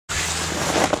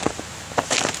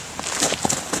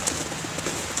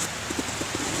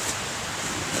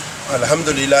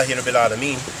Alhamdulillahi Rabbil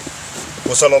Alameen.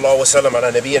 Wa sallallahu wa sallam ala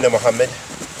nabiyyina Muhammad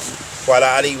wa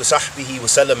ala alihi wa sahbihi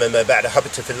wa sallam amma ba'da.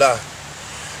 Hadeeth fillah.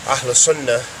 Ahl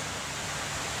Sunnah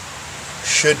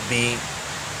should be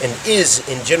and is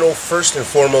in general first and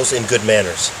foremost in good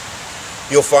manners.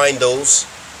 You'll find those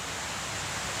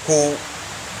who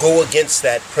go against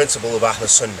that principle of Ahl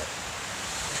Sunnah.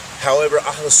 However,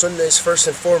 Ahl Sunnah is first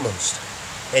and foremost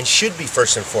and should be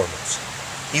first and foremost,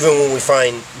 even when we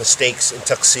find mistakes and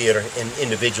taqsir in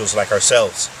individuals like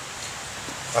ourselves.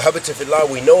 Hadeeth fillah,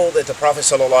 we know that the Prophet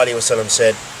ﷺ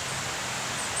said,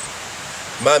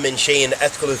 "Ma min shay'in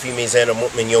athqalu fi mizan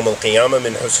al-mu'min yawm al-qiyamah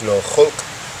min husn al-khulq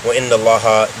wa inna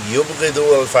Allaha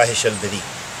yubghidu al-fahish al-badi."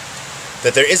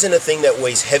 That there isn't a thing that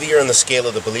weighs heavier on the scale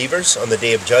of the believers on the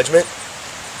day of judgment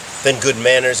than good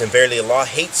manners, and verily Allah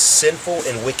hates sinful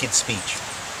and wicked speech.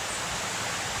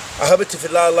 Hadeeth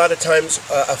fillah, a lot of times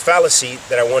a fallacy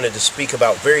that I wanted to speak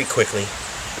about very quickly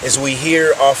is we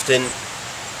hear often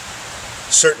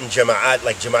certain Jamaat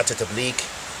like Jamaat Tabligh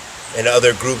and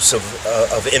other groups of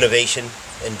innovation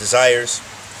and desires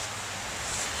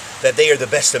that they are the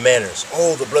best of manners.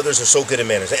 Oh, the brothers are so good at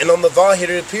manners. And on the Zahir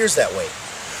it appears that way.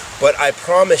 But I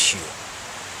promise you,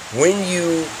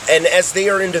 and as they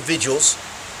are individuals,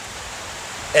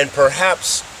 and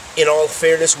perhaps in all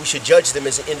fairness, we should judge them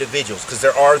as individuals, because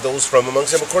there are those from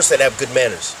amongst them, of course, that have good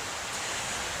manners.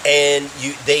 And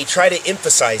they try to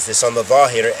emphasize this on the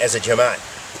Zahir as a Jamaat.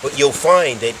 But you'll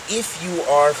find that if you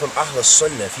are from Ahl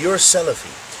Sunnah, if you're a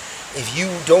Salafi, if you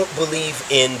don't believe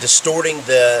in distorting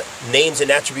the names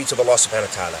and attributes of Allah subhanahu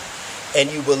wa ta'ala,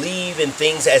 and you believe in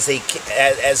things as the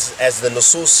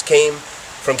Nusus came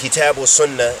from Kitab wa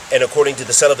Sunnah and according to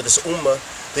the Salaf of this Ummah,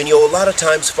 then you'll a lot of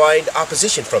times find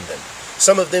opposition from them.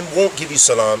 Some of them won't give you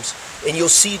salams, and you'll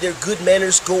see their good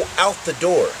manners go out the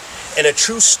door. And a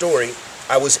true story,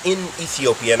 I was in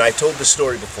Ethiopia, and I told the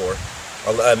story before,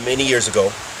 many years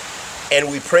ago, and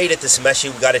we prayed at this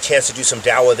masjid. We got a chance to do some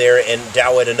dawah there and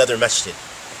dawah at another masjid.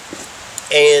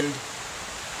 And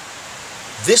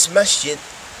this masjid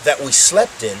that we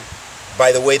slept in,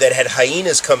 by the way, that had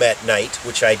hyenas come at night,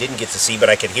 which I didn't get to see, but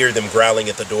I could hear them growling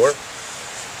at the door.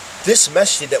 This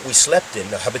masjid that we slept in,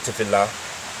 Hadeeth fillah,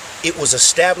 it was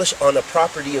established on a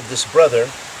property of this brother,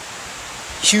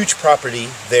 huge property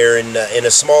there in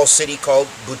a small city called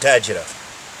Butajira.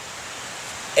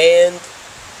 And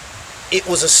it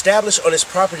was established on his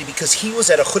property because he was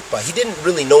at a khutbah. He didn't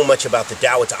really know much about the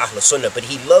dawah to Ahl Sunnah, but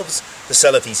he loves the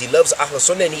Salafis. He loves Ahl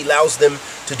Sunnah, and he allows them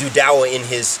to do dawah in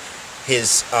his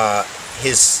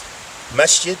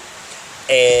masjid,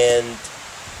 and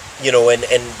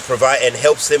and provide and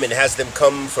helps them and has them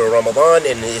come for Ramadan,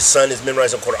 and his son is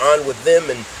memorizing Quran with them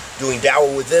and doing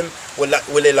da'wah with them.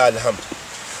 Walillah alhamd.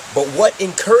 But what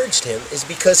encouraged him is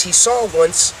because he saw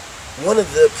once one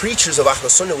of the preachers of Ahl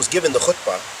Sunnah was given the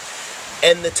khutbah,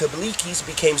 and the Tablighis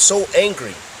became so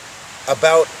angry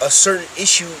about a certain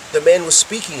issue the man was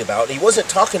speaking about. He wasn't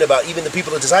talking about even the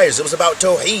people of desires, it was about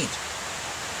Tawheed.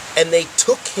 And they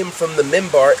took him from the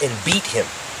minbar and beat him.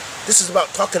 This is about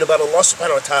talking about Allah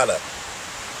subhanahu wa ta'ala.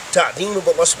 Ta'deem of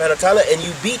Allah subhanahu wa ta'ala, and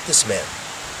you beat this man.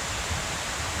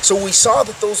 So we saw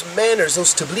that those manners,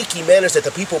 those Tablighi manners that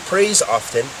the people praise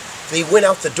often, they went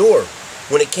out the door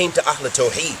when it came to Ahl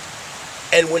Tawheed.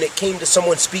 And when it came to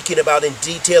someone speaking about in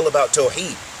detail about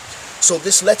Tawheed. So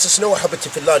this lets us know,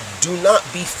 Hadeeth fillah, do not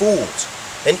be fooled.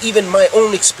 And even my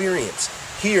own experience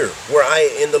here, where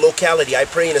in the locality, I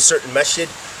pray in a certain masjid,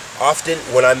 often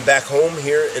when I'm back home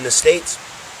here in the States,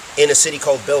 in a city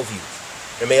called Bellevue,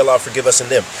 and may Allah forgive us and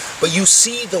them. But you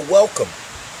see the welcome.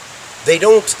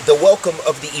 The welcome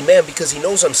of the Imam, because he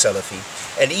knows I'm Salafi,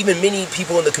 and even many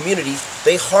people in the community,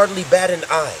 they hardly bat an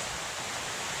eye.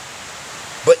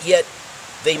 But yet,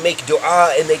 they make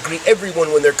dua and they greet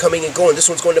everyone when they're coming and going. This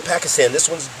one's going to Pakistan, this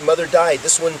one's mother died,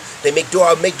 this one, they make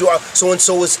dua,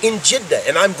 so-and-so is in Jeddah,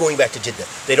 and I'm going back to Jeddah.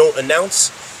 They don't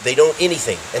announce, they don't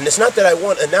anything. And it's not that I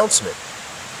want announcement,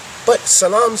 but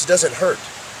salams doesn't hurt.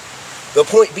 The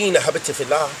point being, Hadeeth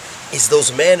fillah, is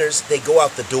those manners, they go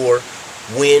out the door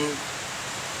when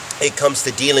it comes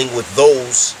to dealing with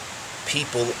those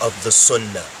people of the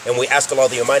Sunnah. And we ask Allah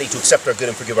the Almighty to accept our good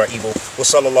and forgive our evil. Wa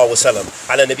sallallahu wa sallam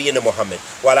ala nabiyyina Muhammad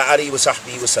wa ala alihi wa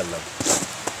sahbihi wa sallam.